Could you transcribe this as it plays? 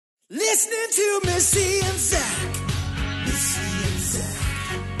listening to Missy and Zach. Missy and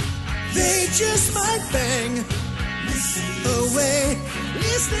Zach. They just might bang away.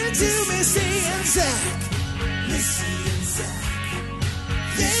 Listening to Missy and Zach. Missy and Zach.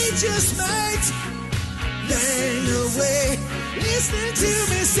 They just might bang away. Listening to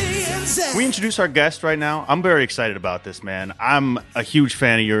Missy and Zach. We introduce our guest right now. I'm very excited about this, man. I'm a huge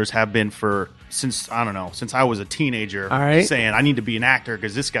fan of yours, have been since I was a teenager. All right. Saying I need to be an actor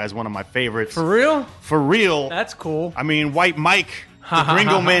because this guy's one of my favorites. For real? For real. That's cool. I mean, White Mike, the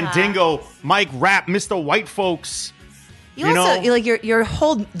Gringo Mandingo, Mike Rap, Mr. White Folks. You also, like your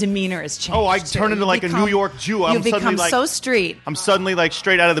whole demeanor has changed. Oh, I too. turn into like a New York Jew. You've become so street. I'm suddenly like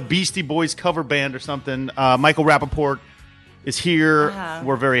straight out of the Beastie Boys cover band or something. Michael Rappaport is here.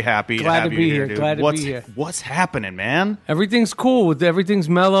 We're very happy Glad to have to you be here, here. dude. Glad to be here. What's happening, man? Everything's cool. Everything's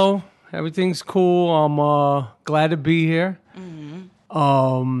mellow. Everything's cool. I'm glad to be here.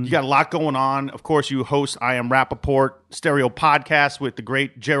 You got a lot going on. Of course, you host I Am Rappaport stereo podcast with the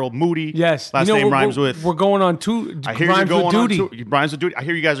great Gerald Moody. Yes. Last name rhymes with. We're going on two. I hear you're rhymes going with duty. on two. Rhymes with duty. I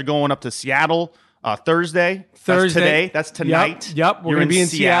hear you guys are going up to Seattle Thursday. That's today. That's tonight. Yep. We're going to be in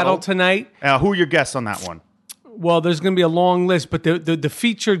Seattle tonight. Who are your guests on that one? Well, there's going to be a long list, but the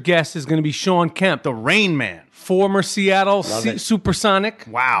featured guest is going to be Sean Kemp, The Rain Man. former Seattle Supersonic.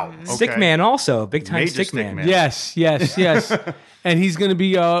 Wow. Okay. Stick man also. Big time Major stick man. Yes. And he's going to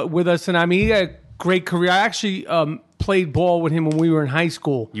be with us. And I mean, he had a great career. I actually played ball with him when we were in high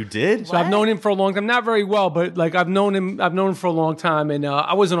school. You did? So I've known him for a long time. Not very well, but like I've known him for a long time. And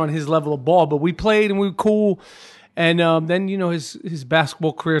I wasn't on his level of ball, but we played and we were cool. And then, his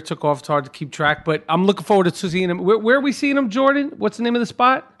basketball career took off. It's hard to keep track, but I'm looking forward to seeing him. Where are we seeing him, Jordan? What's the name of the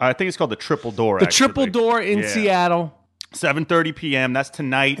spot? I think it's called the Triple Door. The Triple Door in Seattle. 7:30 p.m. That's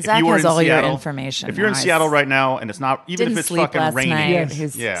tonight. Zach if you were has in all Seattle, your information. If you're in Nice. Seattle right now and it's not, even Didn't if it's sleep fucking last raining, night. Yes.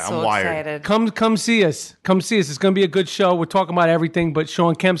 He's yeah, so I'm wired. excited. Come see us. It's going to be a good show. We're talking about everything, but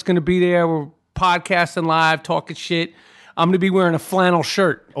Sean Kemp's going to be there. We're podcasting live, talking shit. I'm going to be wearing a flannel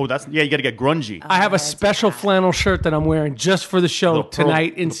shirt. Oh, you got to get grungy. I have a special flannel shirt that I'm wearing just for the show Little Pearl-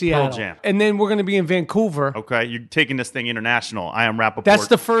 tonight in Pearl Seattle. Jam. And then we're going to be in Vancouver. Okay, you're taking this thing international. I Am Rappaport. That's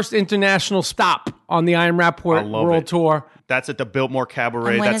the first international stop on the I Am Rappaport I love World it. Tour. That's at the Biltmore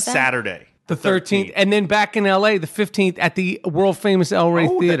Cabaret. And when That's is that? Saturday. The 13th. And then back in LA, the 15th at the world famous El Rey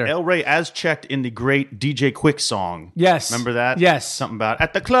Theater. El Rey, as checked in the great DJ Quick song. Yes. Remember that? Yes. Something about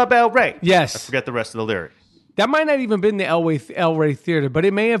at the Club El Rey. Yes. I forget the rest of the lyric. That might not even been the El Rey Theater, but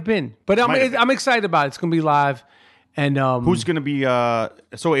it may have been. But Might have been. I'm excited about it. It's going to be live. And Who's going to be?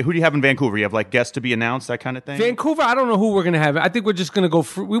 So wait, who do you have in Vancouver? You have like guests to be announced, that kind of thing. Vancouver, I don't know who we're going to have. I think we're just going to go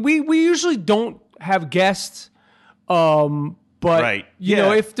through. We usually don't have guests. But, Right. you Yeah.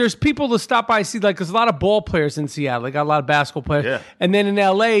 know, if there's people to stop by and see, like, there's a lot of ball players in Seattle. They got a lot of basketball players. Yeah. And then in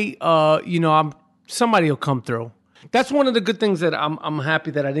L.A., somebody will come through. That's one of the good things that I'm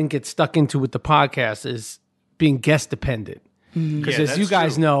happy that I didn't get stuck into with the podcast is being guest dependent. Because Yeah, as you that's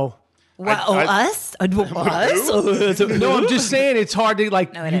guys true. know, Us? Us? no, I'm just saying it's hard to,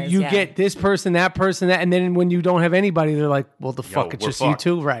 like, No, it is, you yeah. get this person, that, and then when you don't have anybody, they're like, well, the fuck, it's we're just fucked.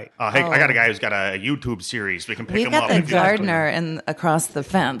 you two, right? Hey, I got a guy who's got a YouTube series. We can pick We've him got up. the gardener across the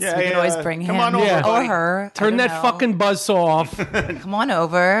fence. Yeah, we can yeah. always bring Come him on over, Yeah. or buddy. her. I Turn don't that know. fucking buzzsaw off. Come on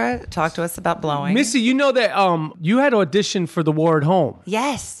over. Talk to us about blowing. Missy, you know that you had auditioned for The War at Home,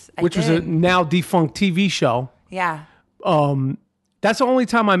 Yes, I which was a did. now defunct TV show. Yeah. That's the only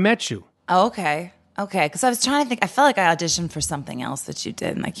time I met you. Oh, okay. Okay. Because I was trying to think. I felt like I auditioned for something else that you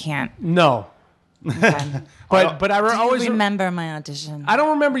did, and I can't. No, Okay. but I Do you always remember my audition? I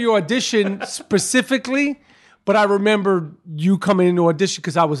don't remember your audition specifically, but I remember you coming into audition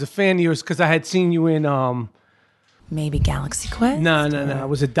because I was a fan of yours because I had seen you in Maybe Galaxy Quest? no, it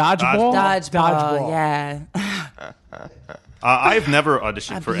was a dodgeball. Dodgeball. Yeah. I've never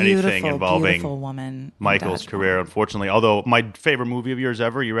auditioned for anything beautiful involving woman. in Michael's Dodgeball. career, unfortunately. Although my favorite movie of yours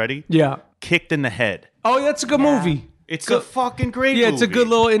ever, you ready? Yeah. Kicked in the Head. Oh, that's a good movie. It's a fucking great Yeah, movie. it's a good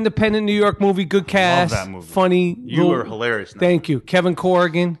little independent New York movie. Good cast. that movie. Funny. You were hilarious. Now. Thank you, Kevin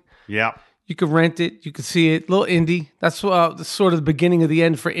Corrigan. Yeah. You could rent it. You could see it. Little indie. That's sort of the beginning of the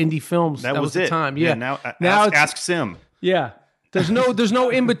end for indie films. That was the it. time. Yeah. now it's ask Sim. yeah. There's no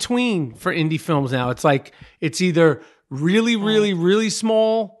in between for indie films now. It's like it's either really, really, really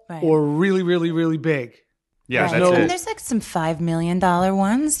small Right. or really, really, really big. Yeah, Right. that's no- And it. there's like some $5 million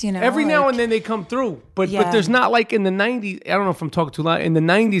ones, you know. Every now like- and then they come through, but Yeah. there's not like in the '90s. I don't know if I'm talking too loud. In the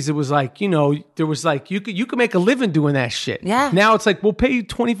 '90s, it was like there was like you could make a living doing that shit. Yeah. Now it's like we'll pay you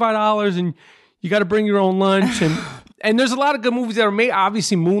 $25 and you got to bring your own lunch and there's a lot of good movies that are made.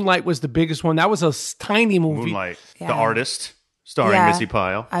 Obviously, Moonlight was the biggest one. That was a tiny movie. Moonlight. Yeah. The Artist. starring Missy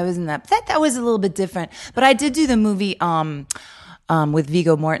Pyle. I was in that. That was a little bit different, but I did do the movie with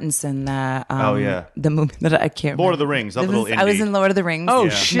Viggo Mortensen. The movie that I can't. Lord remember. of the Rings. A little indie. I was in Lord of the Rings. Oh,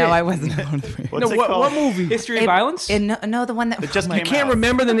 shit. No, I wasn't in Lord of the Rings. What's it called? What movie? History of Violence? No, the one that It just You came can't out.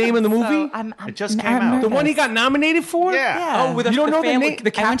 remember the name of the movie? It just came out. The one he got nominated for? Yeah. Oh, with You don't know the family, name?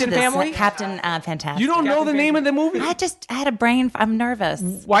 the I went to Captain this, family? Captain Fantastic. You don't know the name of the movie? I had a brain. I'm nervous.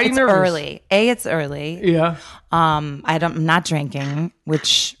 Why are you it's nervous? Early. It's early. Yeah. I'm not drinking,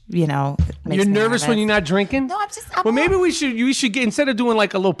 which makes You're me nervous when you're not drinking? No, I'm Well, maybe we should get, instead of doing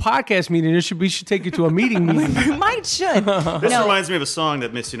like a little podcast meeting, we should take you to a meeting. we might should. This reminds me of a song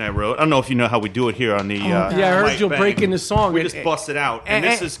that Missy and I wrote. I don't know if you know how we do it here on the. Yeah, I heard Mike you Bang. break into song. We just bust it out, and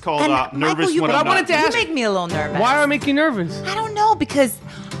this is called And "Nervous Michael, When but I'm I wanted Not." to ask- You make me a little nervous. Why are I making you nervous? I don't know, because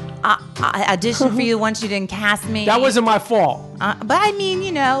I auditioned for you once, you didn't cast me. That wasn't my fault. But I mean,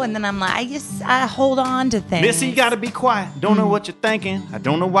 and then I'm like, I hold on to things. Missy, you gotta be quiet. Don't know what you're thinking. I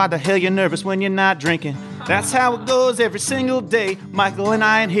don't know why the hell you're nervous when you're not drinking. That's how it goes every single day. Michael and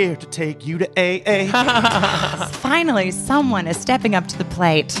I ain't here to take you to AA. Finally, someone is stepping up to the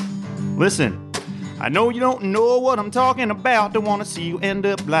plate. Listen, I know you don't know what I'm talking about. Don't want to see you end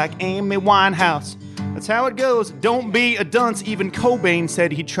up like Amy Winehouse. That's how it goes. Don't be a dunce. Even Cobain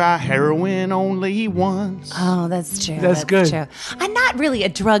said he'd try heroin only once. Oh, that's true. That's good. True. I'm not really a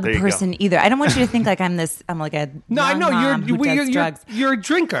drug There you person either. I don't want you to think like I'm like a No, I young know mom who does drugs. you're a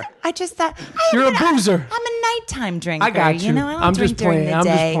drinker. I just thought You're a boozer. I'm a nighttime drinker. I got you. I don't I'm drink just during playing. the I'm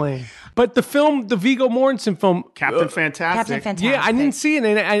day. just playing. But the film, the Viggo Mortensen film, Captain Fantastic. Captain Fantastic. yeah, I didn't see it,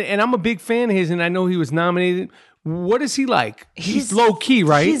 and I'm a big fan of his, and I know he was nominated. What is he like? He's low key,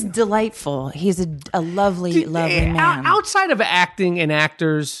 right? He's delightful. He's a lovely, lovely man. Outside of acting and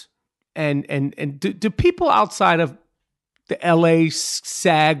actors, and do people outside of the LA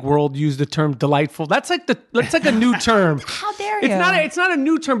SAG world use the term delightful? That's like a new term. How dare you? It's not a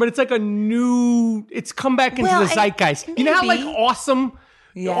new term, but it's like a new. It's come back into Well, the zeitgeist. You know how like maybe. awesome.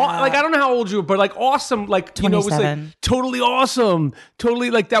 Yeah. Like I don't know how old you were, but like awesome, like it was like 27. totally awesome, totally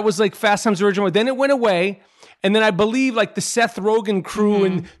like that was like Fast Times at Ridgemont. Then it went away, and then I believe like the Seth Rogen crew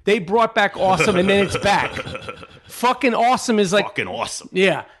and they brought back awesome, and then it's back. Fucking awesome is like Fucking awesome.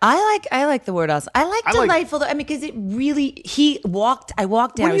 yeah. I like the word awesome. I like delightful though. I mean, because it really I walked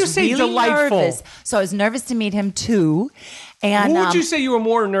down. When I you was say really delightful- nervous. So I was nervous to meet him too. And Who would you say you were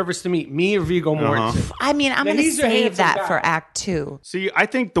more nervous to meet, me or Viggo Uh-huh. Mortensen? I mean, I'm Now, going to he's a save handsome that guy. for Act 2. See, I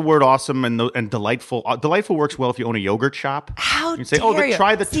think the word awesome and delightful. Delightful works well if you own a yogurt shop. How you can say, dare you?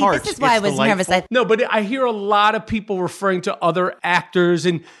 try the See, tarts. this is why It's I was nervous. delightful. No, but I hear a lot of people referring to other actors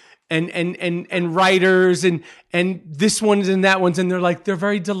and writers and this one's and that one's, and they're like, they're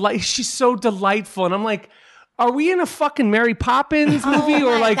very she's so delightful. And I'm like, are we in a fucking Mary Poppins movie Oh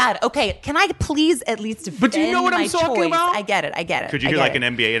or my like God. Okay, can I please at least defend But do you know what I'm my talking choice? about? I get it. Could you I hear get like it.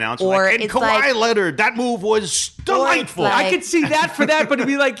 an NBA announcement? Or Like, and it's Kawhi like- Leonard, that move was delightful. like- I could see that for that, but it'd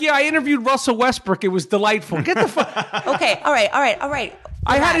be like, yeah, I interviewed Russell Westbrook. It was delightful. Get the fuck. Okay, all right.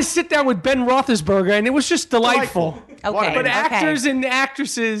 I had to sit down with Ben Roethlisberger, and it was just delightful. Okay, But okay. actors and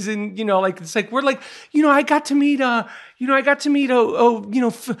actresses, and like it's like we're like, I got to meet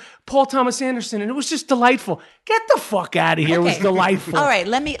Paul Thomas Anderson, and it was just delightful. Get the fuck out of here! It was Okay. delightful. All right,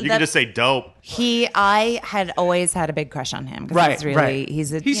 let me. You can just say dope. I had always had a big crush on him. 'Cause Right, he's really, right.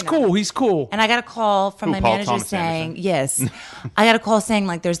 He's cool. He's cool. And I got a call from Who, my Paul manager Thomas saying, Anderson? yes, I got a call saying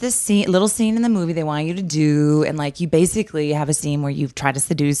like, there's this little scene in the movie they want you to do. And like, you basically have a scene where you've tried to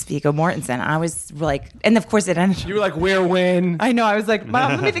seduce Viggo Mortensen. I was like, and of course it ended. You were like, where, when? I know. I was like,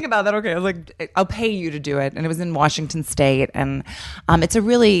 Mom, let me think about that. Okay. I was like, I'll pay you to do it. And it was in Washington State. And it's a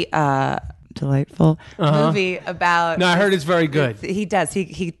really delightful movie about. No, I heard it's very good. He does.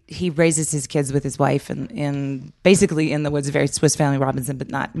 He raises his kids with his wife in basically in the woods, very Swiss Family Robinson, but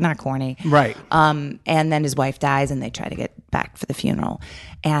not corny. Right. And then his wife dies, and they try to get back for the funeral.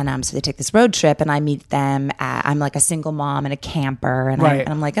 And so they take this road trip, and I meet them. I'm like a single mom and a camper, and, Right.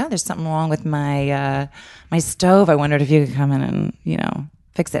 I'm like, oh, there's something wrong with my my stove. I wondered if you could come in and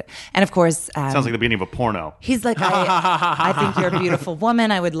fix it. And of course, Sounds like the beginning of a porno. he's like, I think you're a beautiful woman.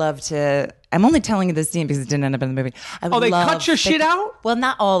 I would love to. I'm only telling you this scene because it didn't end up in the movie. I would Oh, they love- cut your shit out? Well,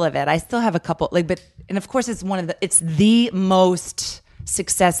 not all of it. I still have a couple. And of course, it's the most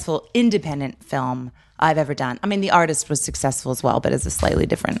successful independent film I've ever done. I mean, The Artist was successful as well, but it's a slightly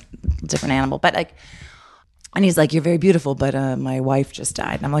different animal. But like, And he's like, "You're very beautiful, but my wife just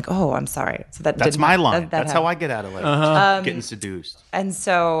died." And I'm like, "Oh, I'm sorry." So That's my line. That's how I get out of like getting seduced. And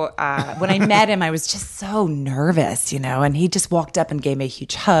so when I met him, I was just so nervous, and he just walked up and gave me a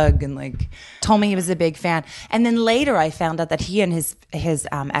huge hug and like told me he was a big fan. And then later I found out that he and his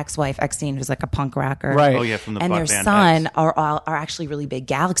ex-wife, Exene, who's like a punk rocker. Right. Oh yeah, from the And their band son X. are actually really big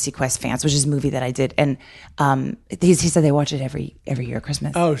Galaxy Quest fans, which is a movie that I did. And he said they watch it every year at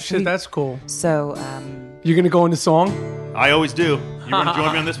Christmas. Oh shit, that's cool. So You're gonna go into song? I always do. You want to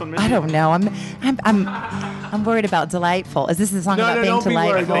join me on this one, Missy? I don't know. I'm worried about Delightful. Is this the song about being don't be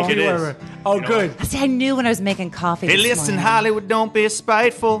worried. delightful? Don't think be it is. worried. Oh, good. See, I knew when I was making coffee. Hey, this listen, morning. Hollywood, don't be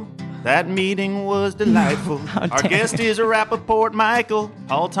spiteful. That meeting was delightful. Our damn guest is a Rappaport Michael.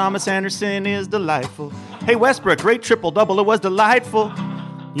 All Thomas Anderson is delightful. Hey, Westbrook, great triple-double. It was delightful.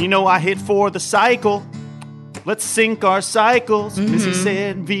 I hit for the cycle. Let's sync our cycles. Missy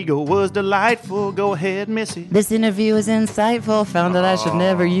said Vigo was delightful. Go ahead, Missy. This interview is insightful. Found that I should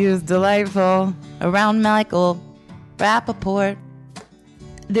never use delightful around Michael Rappaport.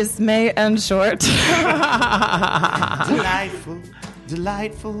 This may end short. Delightful.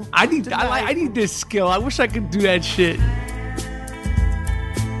 Delightful. I need this skill. I wish I could do that shit.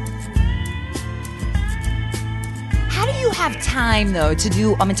 How do you have time though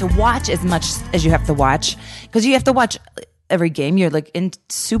to watch as much as you have to watch? Because you have to watch every game. You're like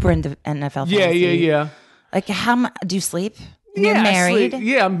super into NFL. Yeah, fantasy. yeah. Like how much do you sleep? You're Yeah, married. I sleep.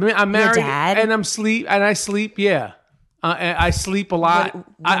 Yeah, I'm married, dad? and I sleep. Yeah, I sleep a lot. When do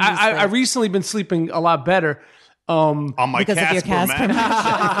you I sleep? recently been sleeping a lot better. On my Because of your Casper, Casper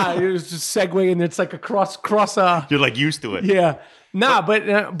man. It was just segueing. It's like a cross. You're like used to it. Yeah. Nah, but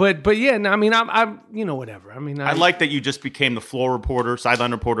yeah. No, I mean, I'm whatever. I mean, I like that you just became the floor reporter,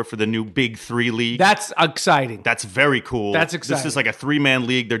 sideline reporter for the new Big Three league. that's exciting. That's very cool. That's This exciting. is like a 3-man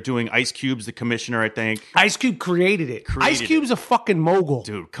league. They're doing Ice Cube's the commissioner, I think. Ice Cube created it. Ice Cube's a fucking mogul.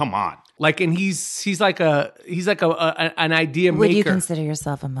 Dude, come on. Like, and he's like an idea Would maker. you consider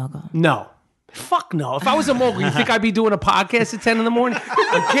yourself a mogul? No. Fuck no. If I was a mogul, you think I'd be doing a podcast at 10 in the morning?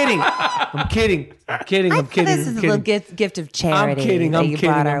 I'm kidding. This is a little gift of charity that you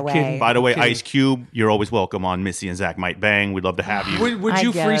brought our way. By the way, Ice Cube, you're always welcome on Missy and Zach Might Bang. We'd love to have you. Would I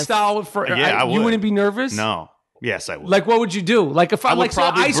you guess. freestyle for? Yeah, I would. You wouldn't be nervous? No. Yes, I would. Like, what would you do? Like, if I would like so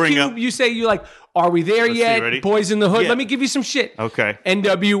probably Ice bring Cube, up- you say you like, are we there Let's see, yet? ready? Boys in the Hood. Yeah. Let me give you some shit. Okay.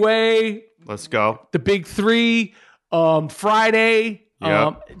 NWA, Let's go. the Big Three, Friday.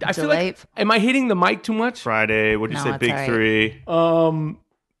 Yep. I feel like, am I hitting the mic too much? Friday. What'd you No, say? it's Big all right. 3.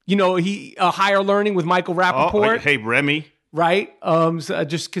 Higher Learning with Michael Rappaport, hey, Remy. right? So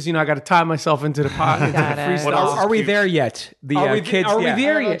just because I got to tie myself into the pot. Got it. freestyle. What else? Are we there yet? The Are we kids. are we yeah.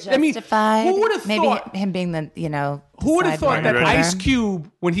 there A little yet? I mean, justified. who would have Maybe thought? him being the Who would have thought that ready? Ice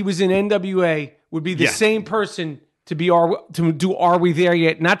Cube, when he was in NWA, would be the Yeah. same person to do Are We There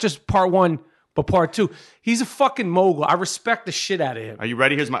Yet? Not just part 1, but part 2. He's a fucking mogul. I respect the shit out of him. Are you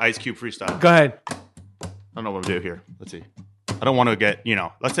ready? Here's my Ice Cube freestyle. Go ahead. I don't know what to do here. Let's see. I don't want to get,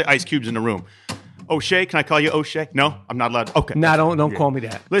 let's say Ice Cube's in the room. O'Shea, can I call you O'Shea? No, I'm not allowed. Okay. Nah, don't call me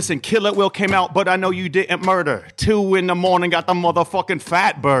that. Listen, Killer Will came out, but I know you didn't murder. 2 in the morning, got the motherfucking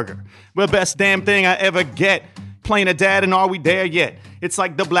fat burger. The best damn thing I ever get. Playing a dad and Are We There Yet? It's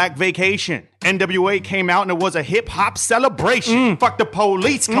like the Black Vacation. NWA came out and it was a hip-hop celebration. Fuck the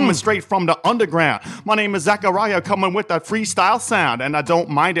police coming straight from the underground. My name is Zachariah coming with a freestyle sound, and I don't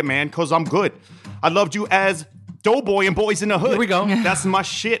mind it, man, because I'm good. I loved you as Doughboy and Boys in the Hood. Here we go. That's my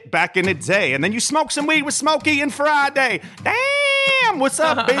shit back in the day. And then you smoke some weed with Smokey and Friday. Damn, what's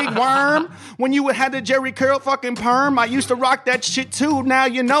up, Big Worm? When you had the Jerry Curl fucking perm, I used to rock that shit too. Now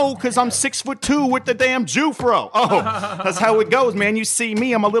you know, because I'm 6'2" with the damn Jufro. Oh, that's how it goes, man. You see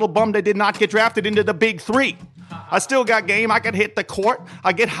me, I'm a little bummed I did not get drafted into the Big Three. I still got game. I could hit the court.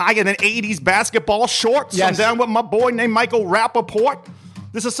 I get higher than 80s basketball shorts. Yes. I'm down with my boy named Michael Rappaport.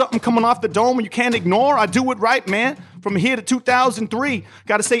 This is something coming off the dome you can't ignore. I do it right, man. From here to 2003.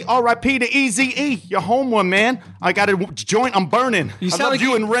 Got to say R.I.P. to Eazy-E. Your home one, man. I got a joint I'm burning. I sound love like you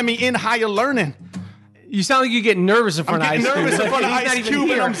you- and Remy in higher learning. You sound like you're getting nervous in I'm front of Ice getting Cube. nervous in front of He's not Ice even Cube.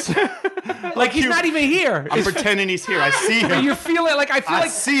 here. And Like he's not even here. I'm pretending he's here. I see But him. you feel it like I feel I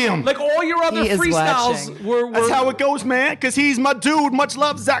like see him. Like all your other He is freestyles watching. were That's how it goes, man. Because he's my dude. Much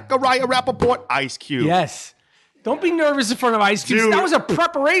love, Zachariah Rappaport. Ice Cube. Yes. Don't be nervous in front of Ice Cube. Dude. That was a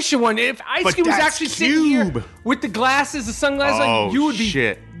preparation one. If Ice But Cube was that's actually sitting here Cube. with the glasses, the sunglasses, Oh, like, you would be.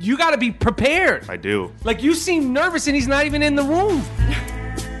 shit. You got to be prepared. I do. Like you seem nervous, and he's not even in the room.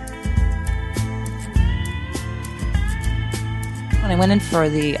 When I went in for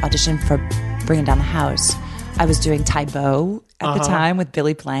the audition for Bringing Down the House, I was doing Taekwondo at the time with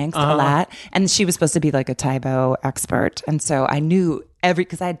Billy Blanks a lot. And she was supposed to be like a Taekwondo expert. And so I knew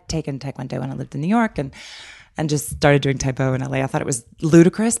because I had taken Taekwondo when I lived in New York and just started doing Taekwondo in LA. I thought it was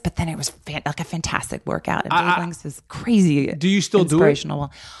ludicrous, but then it was like a fantastic workout. And Billy Blanks was crazy. Do you still do it?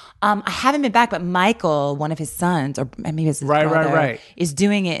 Inspirational. I haven't been back, but Michael, one of his sons, or maybe it's his brother, is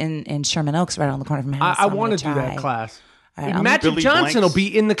doing it in Sherman Oaks, right on the corner from my house. I want to do that class. Right, Magic Billy Johnson Blanks. will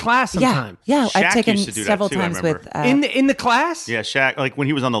be in the class sometime. Yeah. Shaq I've taken used to do that several too, I times remember. with In the class? Yeah, Shaq, like when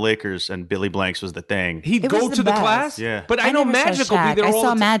he was on the Lakers and Billy Blanks was the thing. He'd It go was to the the best. class? Yeah. But I know never saw Magic will be Shaq. there I all saw the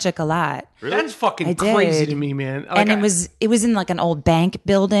time. Magic a lot. That's fucking I did. crazy to me, man. Like, And it was in like an old bank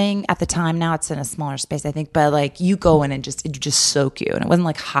building at the time. Now it's in a smaller space, I think. But like you go in and it just soak you, and it wasn't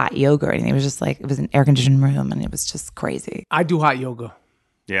like hot yoga or anything. It was just like it was an air conditioned room, and it was just crazy. I do hot yoga.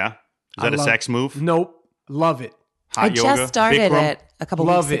 Yeah? Is that a love- sex move? Nope. Love it. Hot I yoga? just started Bikram? it a couple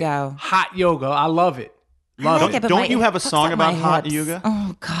Love weeks it. ago. Hot yoga. I love it. I like Don't- it, but don't my- you have a it fucks song up about my hot hips. yoga?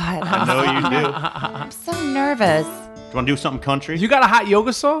 Oh God, I know you do. I'm so nervous. Do you want to do something country? You got a hot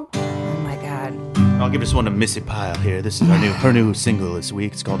yoga song? Oh my God. I'll give this one to Missy Pyle here. This is her new single this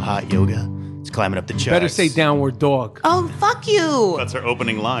week. It's called Hot Yoga. It's climbing up the charts. Better say Downward Dog. Oh fuck you. That's her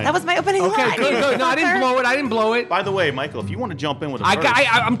opening line. That was my opening line. Okay, good. No, I didn't blow it. By the way, Michael, if you want to jump in with a verse,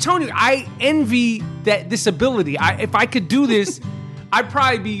 I'm telling you, I envy this ability. If I could do this, I'd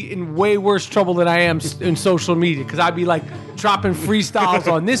probably be in way worse trouble than I am in social media because I'd be like dropping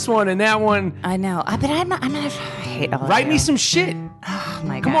freestyles on this one and that one. I know, but I'm not. I hate all of Write you. me some shit. Oh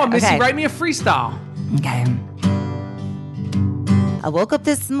my God. Come on, Missy, Okay. write me a freestyle. Okay. I woke up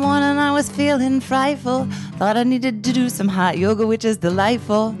this morning, I was feeling frightful. Thought I needed to do some hot yoga, which is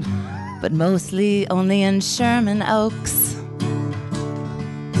delightful, but mostly only in Sherman Oaks.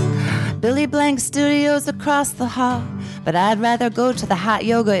 Billy Blank Studios across the hall, but I'd rather go to the hot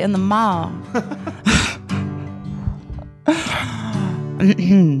yoga in the mall.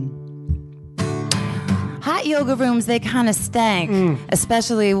 Hot yoga rooms, they kind of stank,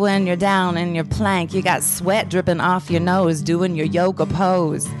 especially when you're down in your plank. You got sweat dripping off your nose doing your yoga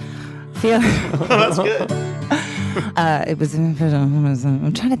pose. that's good. It was.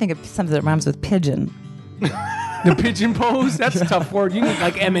 I'm trying to think of something that rhymes with pigeon. The pigeon pose? That's a tough word. You need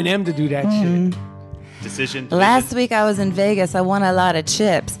like Eminem to do that shit. Decision. Last week I was in Vegas. I won a lot of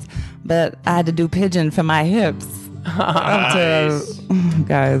chips, but I had to do pigeon for my hips.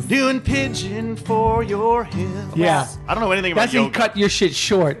 Guys. Doing pigeon for your hips. Yeah. I don't know anything about That's when you yoga. cut your shit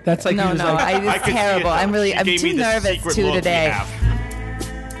short. That's like No, he was no, like, it's could see it, terrible. though. I'm She gave too me the nervous secret too look we today. have.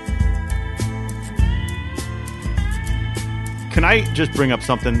 Can I just bring up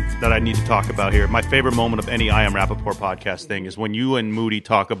something that I need to talk about here? My favorite moment of any I Am Rappaport podcast thing is when you and Moody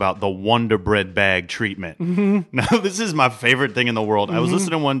talk about the Wonder Bread bag treatment. Mm-hmm. Now, this is my favorite thing in the world. I was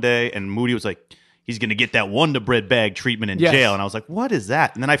listening one day, and Moody was like, he's going to get that Wonder Bread bag treatment in Yes. jail. And I was like, what is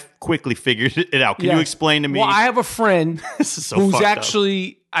that? And then I quickly figured it out. Can you Yes. explain to me? Well, I have a friend This is so who's fucked up.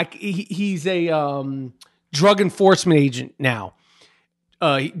 actually he's a drug enforcement agent now.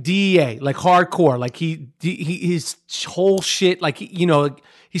 DEA, like hardcore, like his whole shit, like he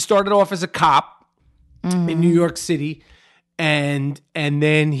started off as a cop in New York City, and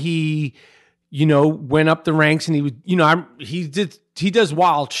then he went up the ranks, and he was he does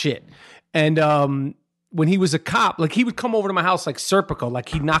wild shit, and when he was a cop, like he would come over to my house like Serpico, like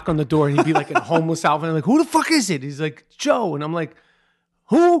he'd knock on the door and he'd be like in a homeless outfit, and I'm like, who the fuck is it? He's like, Joe, and I'm like,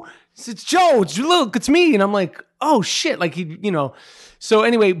 who? He said, it's Joe. It's me, and I'm like, oh shit, like So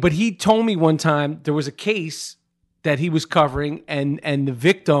anyway, but he told me one time there was a case that he was covering, and the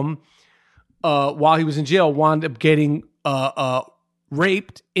victim, while he was in jail, wound up getting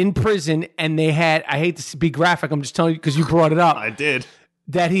raped in prison, and they had, I hate to be graphic, I'm just telling you because you brought it up, I did.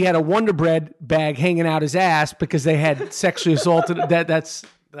 that he had a Wonder Bread bag hanging out his ass because they had sexually assaulted. That's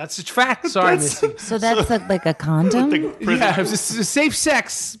a fact. Sorry, Missy. So that's like a condom Yeah, it was a safe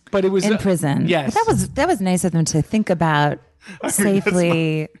sex, but it was in prison. Yes, But that was nice of them to think about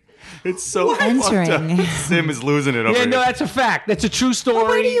safely. It's so Entering. fucked up. Sim is losing it over Yeah, here. no, that's a fact. That's a true story.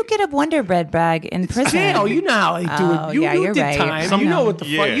 Where do you get a Wonder Bread bag in prison? Jail, you know how they do Oh, it. You yeah, you're did right. time. Some- you know what the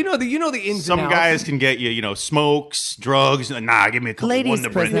Yeah. fuck. You know the ins Some and outs. guys can get you, smokes, drugs. Nah, give me a couple Ladies' Wonder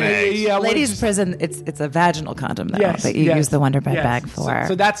Bread prison. bags. Yeah, well, Ladies' just- prison, it's a vaginal condom though Yes, that you yes, use the Wonder Bread yes. bag for.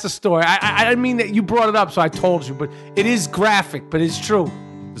 So that's the story. I mean that you brought it up, so I told you, but it is graphic, but it's true.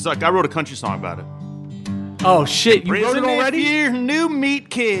 It's like I wrote a country song about it. Oh shit, you wrote Prison, it already? if you're a new meat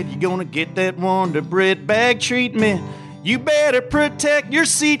kid, you're gonna get that Wonder Bread bag treatment. You better protect your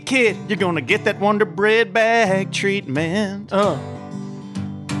seat, kid. You're gonna get that Wonder Bread bag treatment.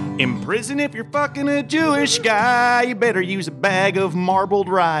 In prison, if you're fucking a Jewish guy, you better use a bag of marbled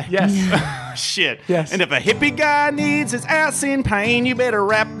rye. Yes. Shit. Yes. And if a hippie guy needs his ass in pain, you better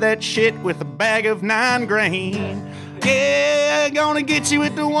wrap that shit with a bag of 9 grain. Yeah, gonna get you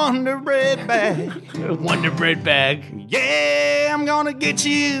with the Wonder Bread bag. Wonder Bread bag. Yeah, I'm gonna get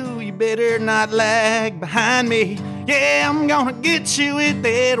you. You better not lag behind me. Yeah, I'm gonna get you with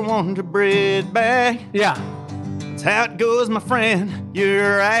that Wonder Bread bag. Yeah. That's how it goes, my friend.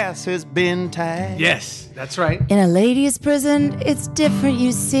 Your ass has been tagged. Yes, that's right. In a ladies' prison, it's different,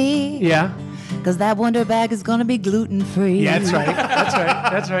 you see. Yeah. Because that Wonder Bag is going to be gluten-free. Yeah, that's right. That's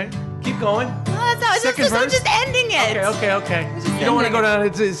right. That's right. Keep going. Oh, that's not, Second I'm verse? just ending it. Okay. You don't want to go down.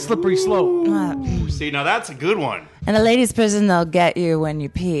 It's a slippery slope. See, now that's a good one. In a ladies' prison, they'll get you when you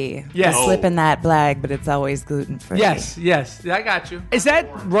pee. Yes. You slip in that bag, but it's always gluten-free. Yes. I got you. Is that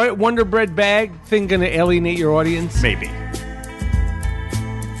Wonder Bread bag thing going to alienate your audience? Maybe.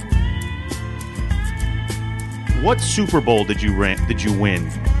 What Super Bowl did you win?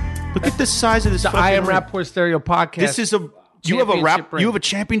 Look at the size of this. The fucking I Am ring. Rapport Stereo podcast. This is a. You have a championship ring. You have a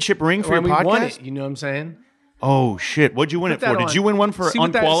championship ring for And your we podcast. won it. You know what I'm saying? Oh shit! What'd you win Put it for? that Did on. you win one for See what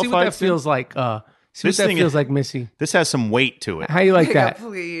unqualified? see what that feels like. See This what that thing feels is- like, Missy. This has some weight to it. How you like Wigga, that?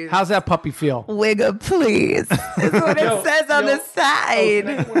 please. How's that puppy feel? Wigga, please. Is what it says on the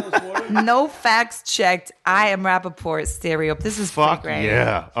side. No facts checked. I Am Rappaport Stereo. This is Fuck pretty great.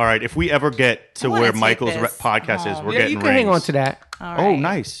 yeah! All right, if we ever get to I wanna where take Michael's this. podcast is, we're Yeah, getting you can rings. hang on to that. All Oh, right.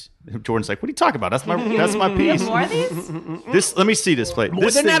 nice. Jordan's like, what are you talking about? That's my piece. More of these? This. Let me see this plate. Well,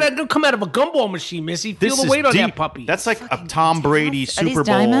 This they're thing, not going to come out of a gumball machine, Missy. Feel this the is weight on deep. that puppy. That's like a Tom Brady Are Super these Bowl.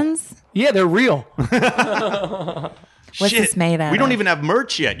 diamonds? Yeah, they're real. What's this made out We don't of? even have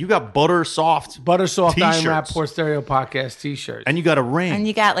merch yet. You got butter soft, Buttersoft I Am T-shirts. Rapport Stereo podcast t-shirts. and you got a ring. And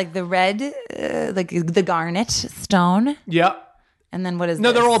you got like the red, like the garnet stone. Yep. And then what is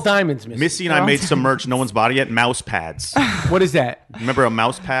No, this? they're all diamonds, Missy. Missy and I made some merch no one's bought it yet. Mouse pads. What is that? Remember a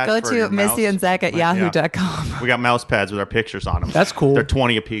mouse pad? Go for your to Missy mouse? and Zach at Yeah. yahoo.com. We got mouse pads with our pictures on them. That's cool. They're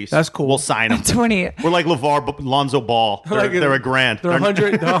 20 a piece. That's cool. We'll sign them. 20. We're like LeVar Lonzo Ball. They're, Like they're a grand. They're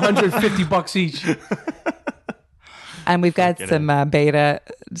 100. They're $150 each. And we've got some beta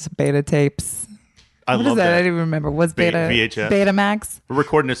tapes. I What love is that? I that. don't even remember. What's beta? VHS. Betamax? We're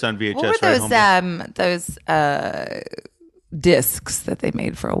recording this on VHS, What were right? those discs that they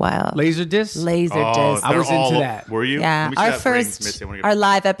made for a while? Laser disc. Laser Oh, discs. I was they're into all- that. Were you? Yeah, Let me see our that ring, first, Missy. I wanna get- our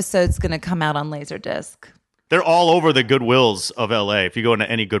live episode's going to come out on Laserdisc. They're all over the Goodwills of LA. If you go into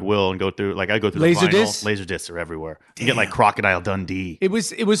any Goodwill and go through, like I go through Laser the vinyl, discs? laser discs are everywhere. You get like Crocodile Dundee. It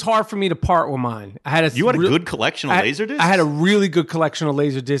was hard for me to part with mine. I had a You had a good collection of I- laser discs? I had a really good collection of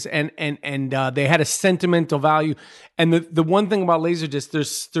laser discs, and they had a sentimental value. And the one thing about laser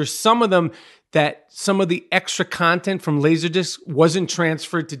discs, there's some of them that some of the extra content from laser discs wasn't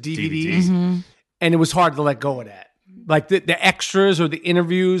transferred to DVDs, and it was hard to let go of that. Like the extras or the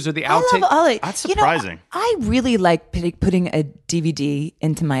interviews or the I outtakes. love all it. That's You know, surprising. I really like putting a DVD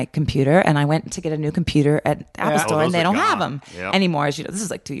into my computer, and I went to get a new computer at Apple Yeah. Store, Oh, and those they are don't gone. have them Yep. anymore. As you know, this is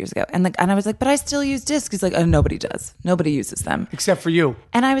like 2 years ago, and I was like, but I still use discs. He's like, oh, nobody does. Nobody uses them. Except for you.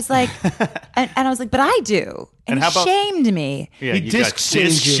 And I was like, and I was like, but I do. And how he about- shamed me. Yeah, He you disc got shamed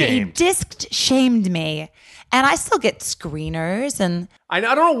disc you. He shamed. disc shamed me. And I still get screeners, and I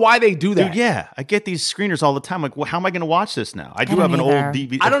don't know why they do that. Dude, yeah, I get these screeners all the time. Like, well, how am I going to watch this now? I do don't have an either. old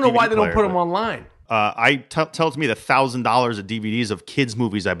DVD. I don't know why they don't player, put them but, online. Tells me the $1,000 of DVDs of kids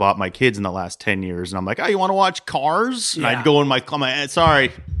movies I bought my kids in the last 10 years, and I'm like, oh, you want to watch Cars? And Yeah. I'd go in my,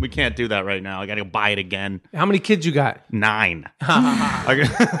 sorry, we can't do that right now. I got to go buy it again. How many kids you got? 9.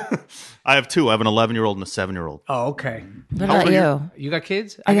 I have 2. I have an 11-year-old and a 7-year-old. Oh, okay. what How about old you? are You got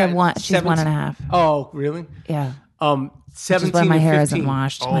kids? I got one. She's 1.5. Oh, really? Yeah. 17 Which is why my and hair 15. isn't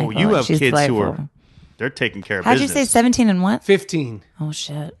washed. Oh, Michael. you have She's kids who delightful. are they're taking care of How'd you business. say 17 and what? 15. Oh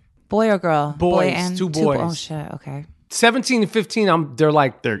shit. Boy or girl? Boys, Boy and two boys. Oh shit. Okay. 17 and 15, they're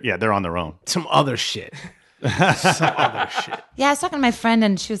like They're on their own. some other shit. Some other shit. Yeah, I was talking to my friend,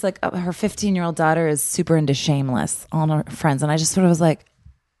 and she was like, her 15-year-old daughter is super into Shameless. All her friends, and I just sort of was like,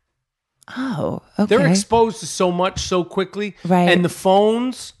 oh, okay. They're exposed to so much so quickly. Right. And the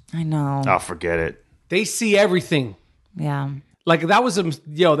phones, I know. Oh, forget it. they see everything. Yeah. Like that was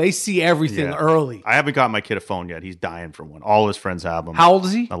they see everything Yeah. early. I haven't got my kid a phone yet. He's dying for one. All his friends have them. How old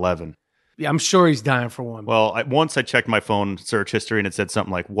is he? 11. Yeah, I'm sure he's dying for one. Well, once I checked my phone search history and it said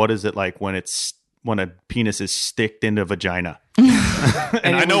something like, "What is it like when a penis is sticked into a vagina?"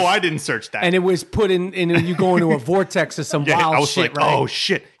 and I know I didn't search that. and it was put in you go into a vortex of some yeah, wild I was shit, like, right? "Oh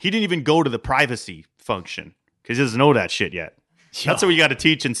shit!" He didn't even go to the privacy function because he doesn't know that shit yet. That's what you got to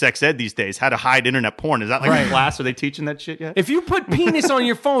teach in sex ed these days, how to hide internet porn. Is that like Right. a class? Are they teaching that shit yet? If you put penis on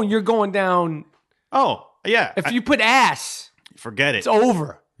your phone, you're going down. Oh, yeah. If you put ass, Forget it. it's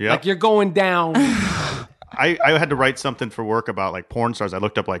over. Yep. Like you're going down. I had to write something for work about like porn stars. I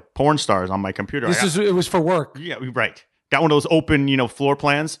looked up like porn stars on my computer. It was for work. Yeah, right. Got one of those open, floor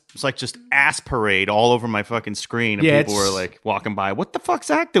plans. It's like just ass parade all over my fucking screen. And Yeah, people were like walking by. What the fuck's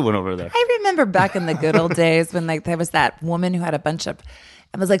Zach doing over there? I remember back in the good old days when like there was that woman who had a bunch of.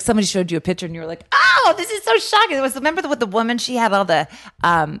 It was like somebody showed you a picture and you were like, "Oh, this is so shocking!" It was remember with the woman she had all the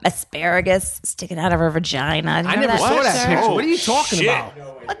asparagus sticking out of her vagina. I never saw that picture. Oh, What are you talking shit. about?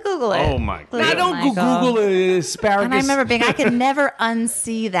 Look, Google it. Oh, my God. I don't Google asparagus. And I remember being, I could never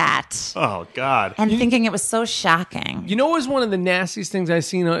unsee that Oh, God. and thinking it was so shocking. You know what was one of the nastiest things I've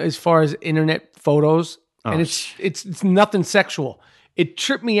seen as far as internet photos? And it's nothing sexual. It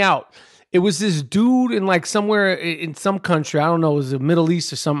tripped me out. It was this dude in like somewhere in some country, I don't know, it was the Middle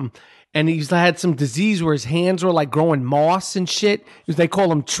East or something, and he's had some disease where his hands were like growing moss and shit. They call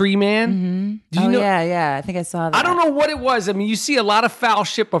him Tree Man. Do you know? Yeah. I think I saw that. I don't know what it was. I mean, you see a lot of foul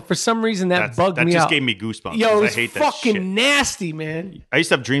shit, but for some reason that bugged that me just out. gave me goosebumps. Yo, it I was hate that fucking shit. nasty, man. I used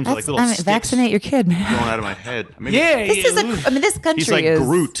to have dreams of like little sticks vaccinate your kid, man. going out of my head. Maybe This is this country he's like is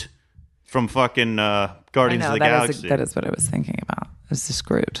Groot from fucking I Guardians know of the that Galaxy. that is what I was thinking about. It's just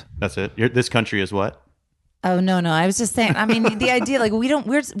Groot. That's it. This country is what? Oh no! I was just saying. I mean, the idea like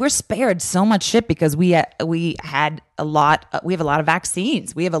we're spared so much shit because we had a lot. We have a lot of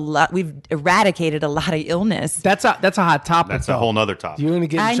vaccines. We've eradicated a lot of illness. That's a hot topic. That's though. a whole nother topic. You're gonna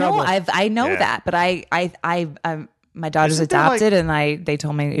get in I know. trouble. I know Yeah. that, but I my daughter's Isn't there, adopted, and they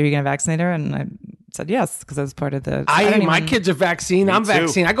told me, "Are you going to vaccinate her?" And I said yes because I was part of the. My kids are vaccinated. I'm too.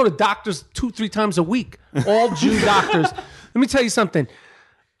 vaccinated. I go to doctors 2-3 times a week. All Jew doctors. Let me tell you something.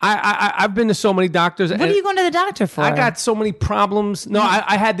 I've been to so many doctors. What are you going to the doctor for? I got so many problems. No,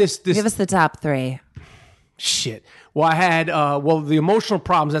 I had this Give us the top 3. shit. Well, I had the emotional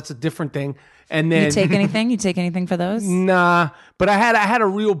problems. That's a different thing. And then You take anything? You take anything for those? nah. But I had a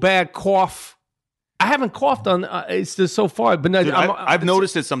real bad cough. I haven't coughed on it's just so far, but no, Dude, I've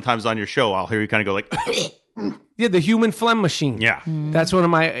noticed it sometimes on your show. I'll hear you kind of go like, Yeah, the Human Phlegm Machine. yeah. That's one of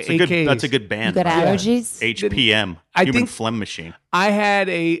my AKs. That's a good band. You got allergies? HPM, I Human think- Phlegm Machine. I had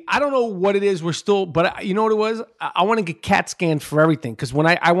I don't know what it is. We're still, but you know what it was? I want to get CAT scanned for everything. Because when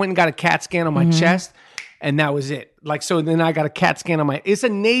I went and got a CAT scan on my chest, and that was it. Like, so then I got a CAT scan on it's a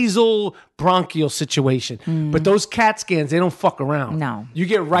nasal bronchial situation. But those CAT scans, they don't fuck around. No. You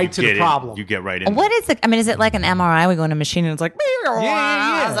get right to the problem. You get right in. What is it? I mean, is it like an MRI? We go in a machine and it's like, yeah.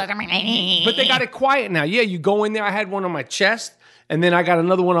 yeah. But they got it quiet now. Yeah, you go in there. I had one on my chest, and then I got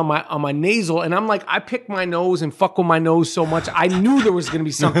another one on my nasal. And I'm like, I picked my nose and fuck with my nose so much. I knew there was gonna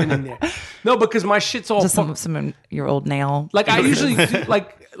be something in there. No, because my shit's all Just fucked. some your old nail. Like I usually do,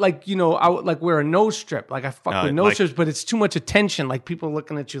 I would like wear a nose strip. Like I fuck with nose like- strips, but it's too much attention. Like people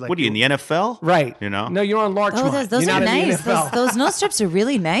looking at you like What are you in the NFL? right? You know? No, you're on Larchmont. Oh, those You're are not in the nice. NFL. Those nose strips are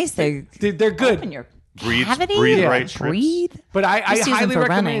really nice. They're They're good. open your Breathe cavity. right Like, strips. breathe. But I Just use them highly for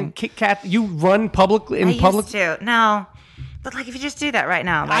recommend running. Kit Kat. You run publicly in public. to. No. But like if you just do that right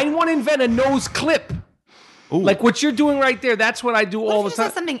now. I want to invent a nose clip. Like what you're doing right there. That's what I do all the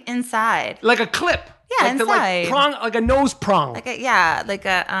time. something inside. Like a clip. Yeah, like inside. Prong, like a nose prong. Like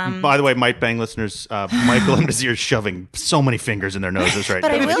a By the way, Mike Bang listeners, Michael and Nazir shoving so many fingers in their noses right But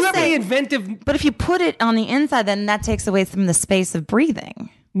now. I If will you have say- any inventive, But if you put it on the inside, then that takes away from the space of breathing.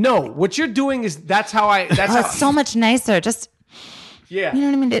 no, what you're doing is that's how Oh, it's so much nicer. Just yeah. you know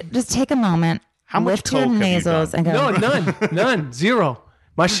what I mean? Just take a moment. How much lift your coke have you nasals done? and go. No, none, zero.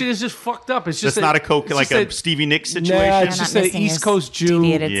 My shit is just fucked up. It's just That's not a coke, it's like just a Stevie Nicks situation. Nah, You're it's not just an missing East your Coast Jew.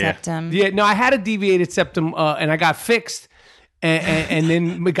 deviated Yeah. septum. Yeah, no, I had a deviated septum, and I got fixed, and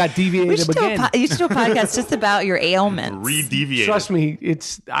then it got We deviated should do again. you should do a podcast just about your ailments. Redeviated. Trust me,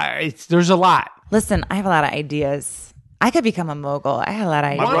 it's there's a lot. Listen, I have a lot of ideas. I could become a mogul. I have a lot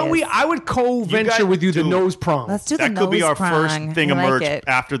of ideas. Why don't we? I would co-venture guys with you the do- nose prong. Let's do the That nose could be our prong. first thing I like emerge it.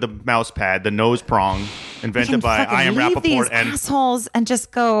 after the mouse pad, the nose prong, We invented can by fucking I Am leave these Rappaport. And assholes and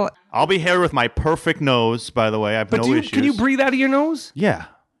just go. I'll be here with my perfect nose, by the way. I have but no can you issues. breathe out of your nose? Yeah.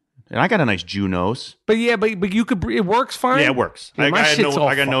 And I got a nice Jew nose. But yeah, but you could breathe. It works fine. Yeah, it works. Yeah, my I shit's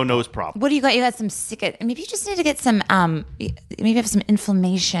all got no fucked nose problem. What do you got? You got some sick. Maybe you just need to get some. Maybe you have some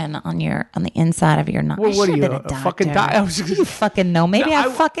inflammation on the inside of your nose. Well, what I are should you, have been a fucking doctor. I was- You fucking know. Maybe I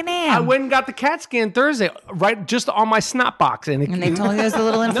fucking am. I went and got the CAT scan Thursday, right, just on my snot box, and and they told you there's a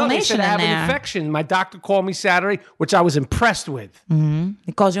little no, they inflammation said I have in an there. infection. My doctor called me Saturday, which I was impressed with.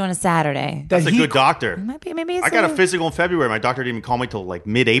 He called you on a Saturday. That's a he- good doctor. Maybe it's I got a physical in February. My doctor didn't even call me till like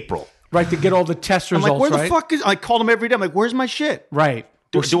mid-April. Right, to get all the test I'm results, like, where the right? fuck is? I called him every day. I'm like, where's my shit? Right.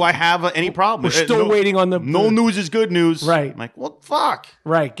 Do I have any problem? We're still waiting on the... No news is good news. Right. I'm like, well, fuck.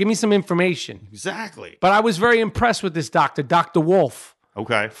 Right. Give me some information. Exactly. But I was very impressed with this doctor, Dr. Wolf,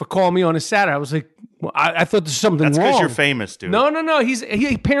 Okay. for calling me on a Saturday. I was like, well, I thought there's something That's wrong. because you're famous, dude. No.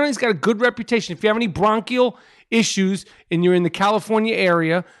 He apparently has got a good reputation. If you have any bronchial issues and you're in the California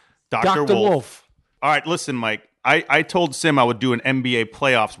area, Dr. Wolf. All right, listen, Mike. I told Sim I would do an NBA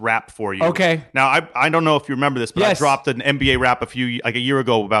playoffs rap for you. Okay. Now I don't know if you remember this, but I Yes. dropped an NBA rap a year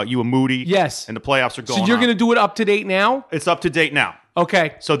ago about you and Moody. Yes. And the playoffs are going. So you're on. going to do it up to date now? It's up to date now.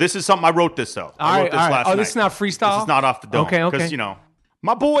 Okay. So this is something I wrote this though. I wrote this last night. Oh, this is not freestyle? This is not off the dome. Okay. Because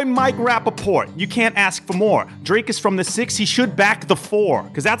my boy Mike Rappaport, you can't ask for more. Drake is from the 6, he should back the 4.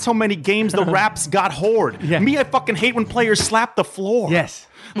 Because that's how many games the raps got whored. Yeah. Me, I fucking hate when players slap the floor. Yes.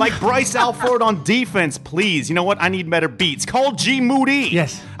 Like Bryce Alford on defense, please. You know what? I need better beats. Call G Moody.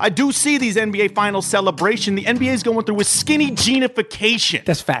 Yes. I do see these NBA Finals celebration. The NBA is going through a skinny genification.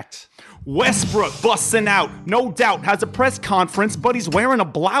 That's facts. Westbrook busting out, no doubt, has a press conference, but he's wearing a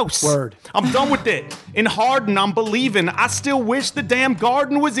blouse. Word. I'm done with it. In Harden, I'm believing. I still wish the damn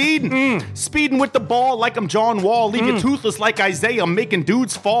Garden was Eden. Speeding with the ball like I'm John Wall, leave you toothless like Isaiah, making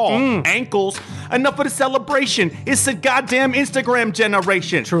dudes fall. Ankles. Enough of the celebration. It's a goddamn Instagram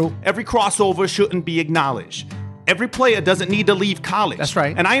generation. True. Every crossover shouldn't be acknowledged. Every player doesn't need to leave college. That's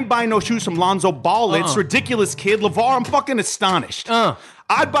right. And I ain't buying no shoes from Lonzo Ball. It's ridiculous, kid. LeVar, I'm fucking astonished.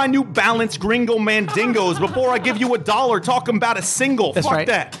 I'd buy New Balance Gringo Mandingos before I give you $1 talking about a single. That's Fuck right.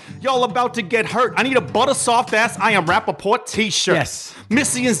 that. Y'all about to get hurt. I need a butter soft ass I Am Rappaport t-shirt. Yes.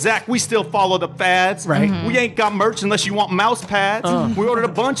 Missy and Zach, we still follow the fads. Right. Mhm. We ain't got merch unless you want mouse pads. We ordered a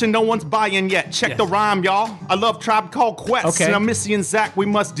bunch and no one's buying yet. Check the rhyme, y'all. I love Tribe Called Quest. Okay. And I'm Missy and Zach, we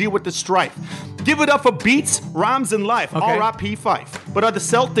must deal with the strife. Give it up for beats, rhymes, and life. Okay. R.I.P. Fife. But are the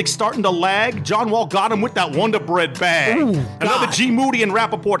Celtics starting to lag? John Wall got him with that Wonder Bread bag. Another God. G Moody and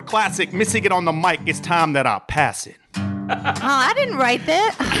Rappaport classic. Missing it on the mic. It's time that I pass it. Oh, I didn't write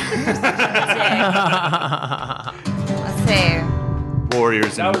that. Let's see.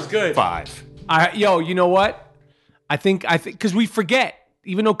 Warriors That in was good. 5. Yo, you know what? I think because we forget,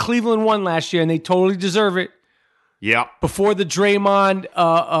 even though Cleveland won last year and they totally deserve it, Yep. before the Draymond,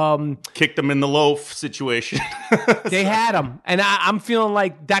 Kicked them in the loaf situation. they had him. And I'm feeling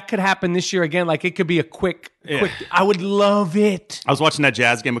like that could happen this year again. Like it could be a quick. I would love it. I was watching that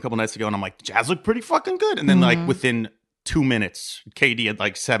Jazz game a couple nights ago, and I'm like, the Jazz look pretty fucking good. And then, like, within 2 minutes, KD had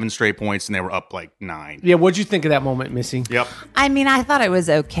like 7 straight points, and they were up like 9. Yeah, what'd you think of that moment, Missy? Yep. I mean, I thought it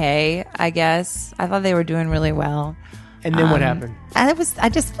was okay, I guess. I thought they were doing really well. And then what happened? I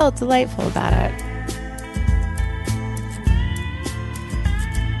just felt delightful about it.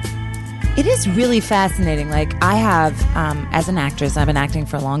 It is really fascinating. Like I have, as an actress, I've been acting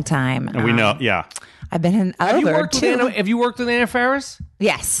for a long time. And we know, yeah. I've been in Have you over worked with two. Have you worked with Anna Faris?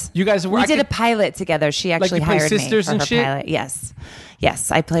 Yes. You guys were. We did a pilot together. She actually you play hired sisters me for and her shit? pilot. Yes.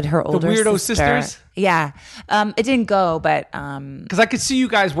 Yes, I played her older weirdo sister. sisters? Yeah. It didn't go, but Because I could see you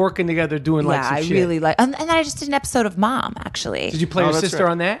guys working together doing like yeah, some I shit. really like. And then I just did an episode of Mom, actually. Did you play her that's sister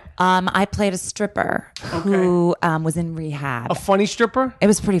right. on that? I played a stripper who was in rehab. A funny stripper? It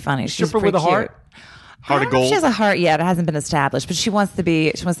was pretty funny. She's Stripper pretty with a heart? cute. Heart I of don't know if gold. She has a heart yet. It hasn't been established, but she wants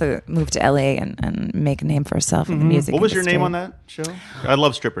to move to LA and make a name for herself in the music What was your industry. name on that show? I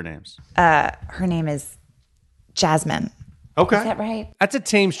love stripper names. Her name is Jasmine. Okay. Is that right? That's a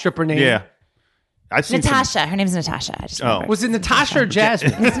tame stripper name. Yeah. I've seen some- Natasha. Her name's Natasha. I just remembered. Was it Natasha or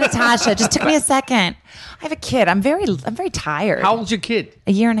Jasmine? It's Natasha. It just took me a second. I have a kid. I'm very tired. How old's your kid?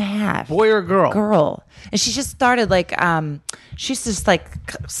 A year and a half. Boy or girl? Girl. And she just started like she's just like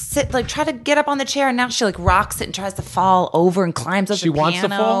sit like try to get up on the chair, and now she like rocks it and tries to fall over and climbs up She the wants to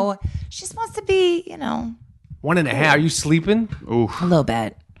piano. fall? She just wants to be, 1.5. Are you sleeping? a little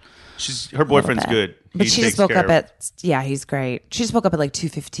bit. her boyfriend's bit. good. But He she takes just woke care up of- at he's great. She just woke up at like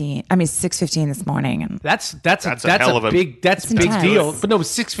 6:15 this morning, and That's a hell of a- big It's big intense. deal. But no,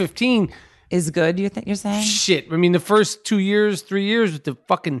 6:15. is good. You're saying? Shit. I mean, the first 2 years, 3 years with the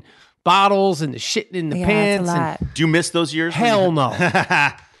fucking bottles and the shit in the Yeah, pants. it's a lot. And Do you miss those years? hell no.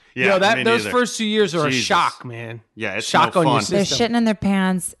 Yeah, Yo, me those neither. first 2 years are Jesus. a shock, man. Yeah, it's shock no on your fun. They're system. shitting in their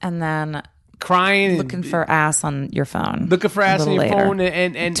pants and then Crying, looking and for ass on your phone. looking for a ass on little your later. phone,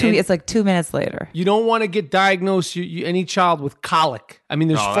 and It's like 2 minutes later. you don't want to get diagnosed, any child with colic. I mean,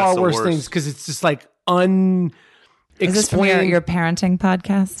 there's Oh, far that's the worse worst. things because it's just like Is this from your parenting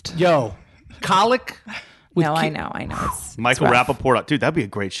podcast? Yo, colic? with No, ki- I know. It's Michael it's rough. Rappaport. Dude, that'd be a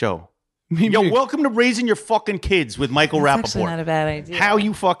great show. Yo, welcome to Raising Your Fucking Kids with Michael That's Rappaport. actually not a bad idea. How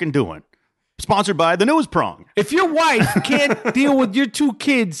you fucking doing? Sponsored by the Nose Prong. If your wife can't deal with your 2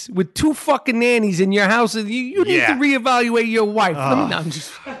 kids with 2 fucking nannies in your house, you need to reevaluate your wife. I'm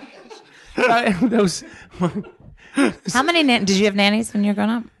just. Those. How many did you have nannies when you were growing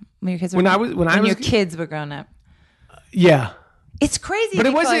up? When your kids were when your kids were growing up. Yeah. It's crazy. But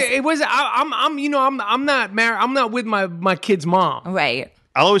it was. I'm not married. I'm not with my kid's mom. Right.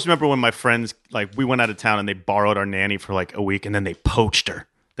 I'll always remember when my friends, like, we went out of town and they borrowed our nanny for like a week and then they poached her.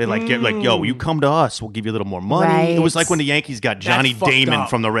 They get like, yo, you come to us, we'll give you a little more money. Right. It was like when the Yankees got Johnny Damon up.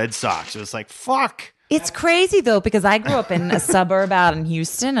 from the Red Sox. It was like, fuck. It's crazy though, because I grew up in a suburb out in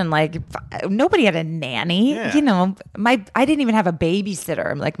Houston, and like nobody had a nanny. Yeah. You know, I didn't even have a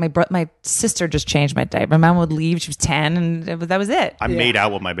babysitter. Like my sister just changed my diaper. My mom would leave. She was 10, and that was it. I made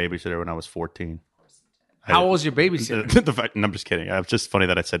out with my babysitter when I was 14. How old was your babysitter? I'm just kidding. It's just funny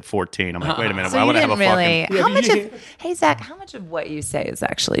that I said 14. I'm like, wait a minute. So why you would I have a didn't really. fucking... How much of? Hey Zach, how much of what you say is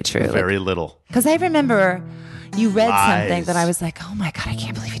actually true? Very little. Because I remember you read Lies. something that I was like, oh my god, I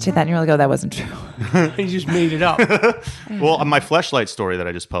can't believe you did that. And you're like, oh, that wasn't true. You just made it up. Well, my Fleshlight story that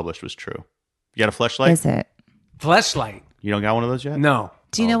I just published was true. You got a Fleshlight? Is it? Fleshlight. You don't got one of those yet? No.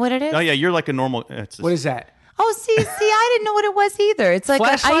 Do you know what it is? Oh yeah, you're like a normal. What is that? Oh, see, I didn't know what it was either. It's like an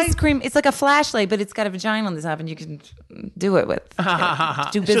Flashlight? ice cream. It's like a flashlight, but it's got a vagina on the top, and you can do it with.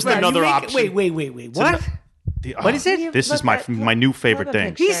 Do just another option. Wait. What? What is it? This is my new favorite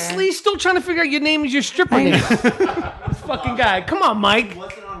thing. He's still trying to figure out your name is your stripper name. This fucking guy. Come on, Mike. It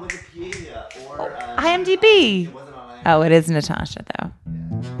wasn't on Wikipedia or IMDb. it wasn't on Oh, it is Natasha, though.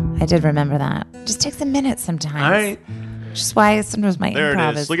 I did remember that. It just takes a minute sometimes. All right. Which is why sometimes my There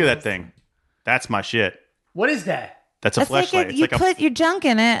improv it is. Look at that thing. That's my shit. What is that? That's a That's like fleshlight. you put your junk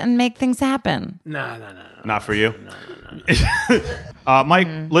in it and make things happen. No. Not for you. Mike,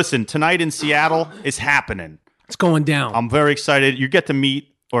 listen. Tonight in Seattle is happening. It's going down. I'm very excited. You get to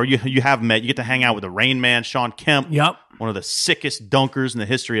meet, or you have met. You get to hang out with the Rain Man, Sean Kemp. Yep. One of the sickest dunkers in the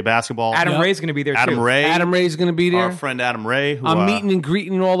history of basketball. Adam Yep. Ray's going to be there Adam too. Ray. Adam Ray's going to be there. Our friend Adam Ray. Who, I'm meeting and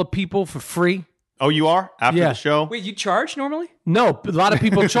greeting all the people for free. Oh, you are? After Yeah. the show? Wait, you charge normally? No, a lot of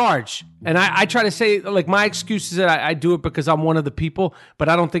people charge. And I try to say, like, my excuse is that I do it because I'm one of the people, but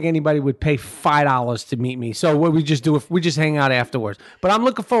I don't think anybody would pay $5 to meet me. So what we just do, we just hang out afterwards. But I'm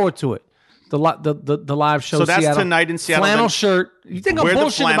looking forward to it. The live show. So that's Seattle. tonight in Seattle. Flannel then. shirt. You think I'm Wear the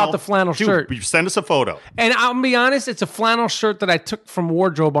bullshitting about the flannel Dude, shirt? You send us a photo. And I'll be honest, it's a flannel shirt that I took from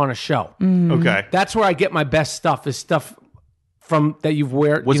wardrobe on a show. Okay. That's where I get my best stuff. Is stuff from that you've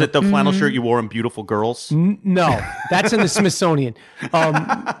wear. Was it the flannel shirt you wore in Beautiful Girls? No, that's in the Smithsonian.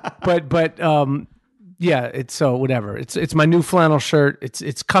 Yeah, it's so whatever. It's my new flannel shirt.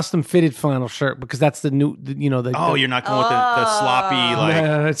 It's custom fitted flannel shirt because that's the new. Oh, you're not going with the sloppy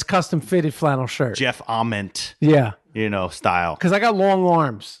like it's custom fitted flannel shirt. Jeff Ament, Yeah, style. because I got long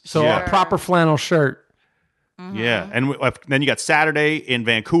arms, so Yeah. a proper flannel shirt. Yeah, and then you got Saturday in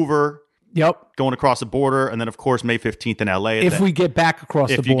Vancouver, Yep. going across the border, and then of course May 15th in LA. If we get back across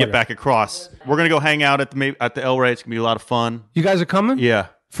the if border, you get back across, we're gonna go hang out at the El Rey. It's gonna be a lot of fun. you guys are coming. Yeah.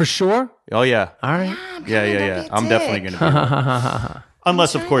 for sure. Oh yeah. All right. Yeah. I'm definitely gonna be.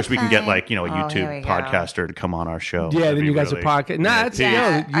 Unless, of course, we can get like a here YouTube we go. podcaster to come on our show. Yeah, That'd then be you guys really- are podcast. Nah, it's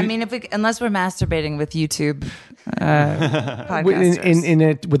Yeah, no, I mean, unless we're masturbating with YouTube podcasters. in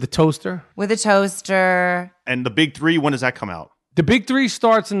it with the toaster. With a toaster. And the big three. When does that come out? The big three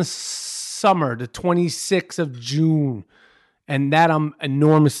starts in the summer, the 26th of June. And that I'm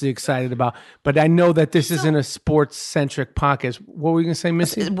enormously excited about. But I know that this isn't a sports-centric podcast. What were you going to say,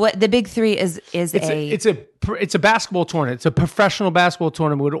 Missy? What the big three is It's a basketball tournament. It's a professional basketball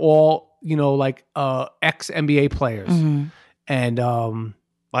tournament with all, ex-NBA players. And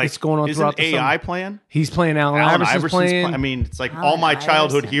Like, it's going on isn't throughout the AI summer. playing? He's playing Allen Iverson's playing. I mean, it's like all my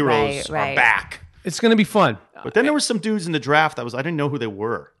childhood Iverson. heroes Right. are back. It's going to be fun. But then there were some dudes in the draft I didn't know who they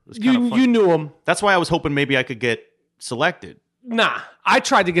were. It was kind of fun. You knew him. That's why I was hoping maybe I could get selected. Nah, I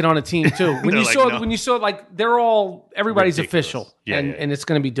tried to get on a team too. When you like, saw, no. when you saw, like everybody's Ridiculous. official, Yeah, yeah. and it's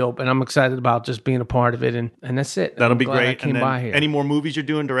going to be dope. And I'm excited about just being a part of it, and that's it. That'll I'm be glad I great. came And then by here. any more movies you're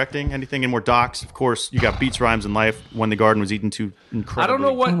doing, directing, anything, any more docs? Of course, you got Beats, Rhymes, and Life. When the Garden Was Eaten too I incredibly. don't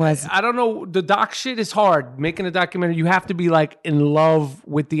know what It was. I don't know. The doc shit is hard. Making a documentary, you have to be like in love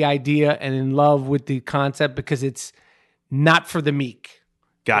with the idea and in love with the concept because it's not for the meek.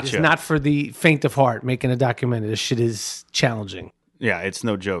 Gotcha. It's not for the faint of heart. Making a documentary, this shit is challenging. Yeah, it's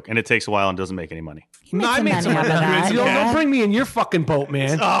no joke, and it takes a while and doesn't make any money. made some money out of that. Don't bring me in your fucking boat,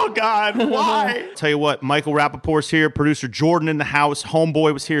 man. Oh God, why? Tell you what, Michael Rappaport's here, producer Jordan in the house,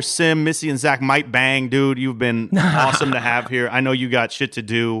 Homeboy was here, Sim, Missy, and Zach might bang, dude. You've been awesome to have here. I know you got shit to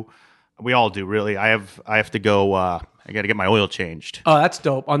do. We all do, really. I have to go. I got to get my oil changed. Oh, that's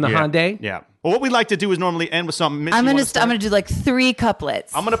dope. On the Hyundai? Yeah. Well, what we like to do is normally end with something. Missy, I'm you gonna wanna start? I'm gonna do like 3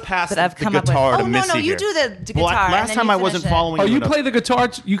 couplets. I'm gonna pass that I've the come up with. guitar to Oh Missy no, you here. do the guitar. Well, and last then time you I wasn't finish it. following Oh, you. you enough. play the guitar?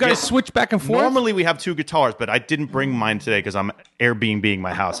 You guys Yeah. switch back and forth? Normally we have 2 guitars, but I didn't bring mine today because I'm Airbnb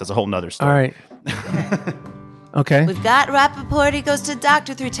my house. That's a whole nother All story. right. Okay. We've got Rappaport, he goes to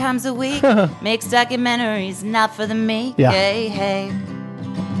doctor 3 times a week. Makes documentaries, not for the meek. Yeah. Hey, hey.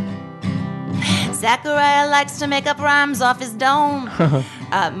 Zachariah likes to make up rhymes off his dome.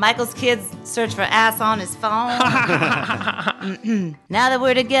 Michael's kids search for ass on his phone. Now that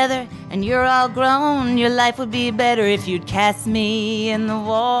we're together and you're all grown, your life would be better if you'd cast me in the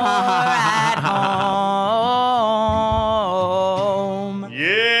war at home.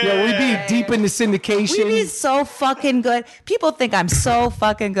 Yeah, we be deep in the syndication. We be so fucking good. People think I'm so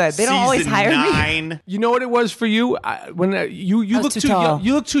fucking good. They don't always Season hire me. 9. You know what it was for you? When you I was look too too tall. young.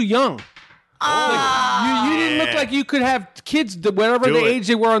 You look too young. You didn't look like you could have kids, whatever Do the it. age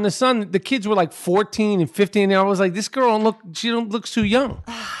they were on the Sun. The kids were like 14 and 15, and I was like, this girl looks too young.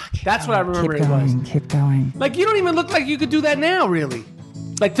 That's what I remember it was. Keep going. Like, you don't even look like you could do that now, really.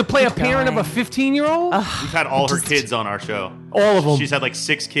 Like, to play a parent of a going. 15-year-old? We've had all her kids on our show. All of them. She's had like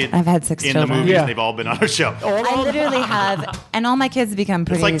 6 kids. I've had 6 in children. the movies. Yeah. They've all been on our show. I literally have, and all my kids become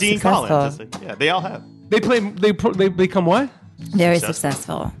pretty It's like Dean successful. Collins. Yeah, they all have. They become what? Very Successful.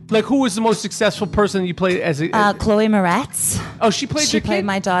 successful. Like, who was the most successful person you played as a... Chloe Moretz. oh, she played She your played kid?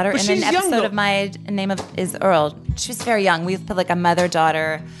 my daughter But in she's an young, episode though. of My Name is Earl. She was very young. We've put like a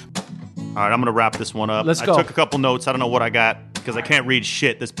mother-daughter. All right, I'm going to wrap this one up. Let's go. I took a couple notes. I don't know what I got because I can't read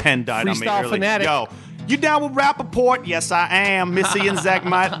shit. This pen died on me Freestyle early. fanatic. Yo, you down with Rappaport? Yes, I am. Missy and Zach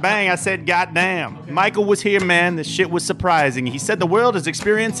might bang. I said, goddamn. Michael was here, man. This shit was surprising. He said the world is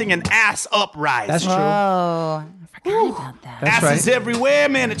experiencing an ass uprising. That's true. Oh, I forgot about that. That's Asses right. everywhere,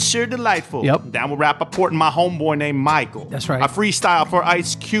 man. It's sure delightful. Yep. Down with Rappaport and my homeboy named Michael. That's right. I freestyle for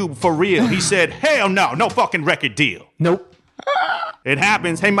Ice Cube for real. He said, hell no fucking record deal. Nope. It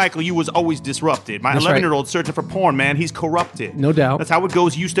happens. Hey, Michael, you was always disrupted. My That's right. 11-year-old searching for porn, man. He's corrupted. No doubt. That's how it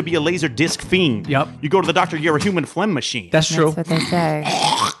goes. Used to be a laser disc fiend. Yep. You go to the doctor, you're a human phlegm machine. That's true. That's what they say.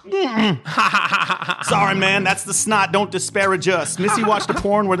 Sorry, man. That's the snot. Don't disparage us. Missy watched a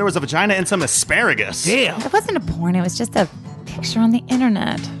porn where there was a vagina and some asparagus. Damn. It wasn't a porn. It was just a picture on the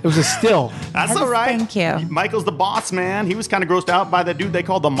internet. It was a still. That's Yes, all right. thank you. Michael's the boss, man. He was kind of grossed out by the dude they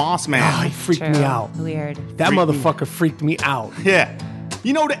called the Moss Man. Oh, he freaked me True. out. Weird. That Freaked me. motherfucker freaked me out. Yeah.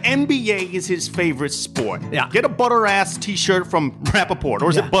 You know, the NBA is his favorite sport. Yeah. Get a butter ass t-shirt from Rappaport, or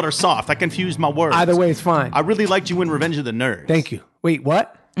is Yeah. it butter soft? I confused my words. Either way, it's fine. I really liked you in Revenge of the Nerds. Thank you. Wait,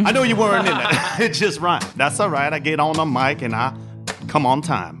 what? I know you weren't in it. It just rhymed. That's all right. I get on the mic and I come on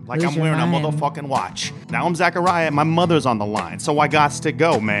time. Like Lose I'm your wearing mind. a motherfucking watch. Now I'm Zachariah. My mother's on the line. So I got to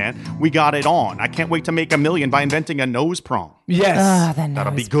go, man. We got it on. I can't wait to make $1 million by inventing a nose prong. Yes.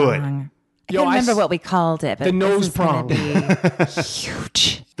 That'll be good. Prong. I Yo, can't I remember s- what we called it. But The this nose is gonna prong. be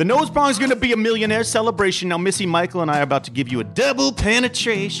huge. The nose prong is going to be a millionaire celebration. Now Missy, Michael, and I are about to give you a double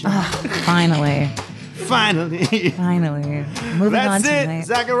penetration. Finally. Finally. Finally. Moving on That's to it. my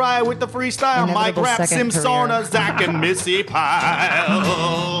Zachariah with the freestyle. Mike inevitable Rap, second Simpsona, career. Zach and Missy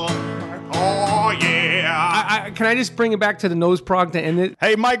Pyle. Oh, yeah. Can I just bring it back to the nose prong to end it?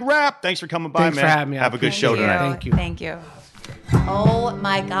 Hey, Mike Rap, thanks for coming by, Thanks man. for having me. Have a good Thank show you. tonight. Thank you. Thank you. Oh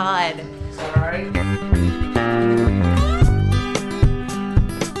my God.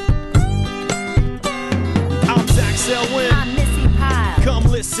 I'm Zach Selwyn. I'm Missy Pyle. Come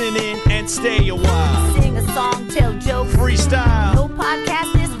listen in and stay a while. Sing a song, tell jokes. Freestyle. No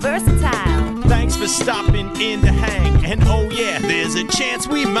podcast is versatile. Thanks for stopping in to hang. And oh yeah, there's a chance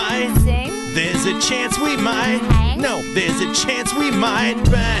we might. Sing. There's a chance we might. Hang? No, there's a chance we might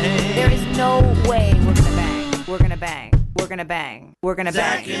bang. There is no way we're gonna bang. We're gonna bang. We're gonna bang. We're gonna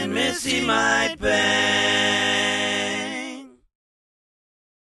bang. Missy might bang.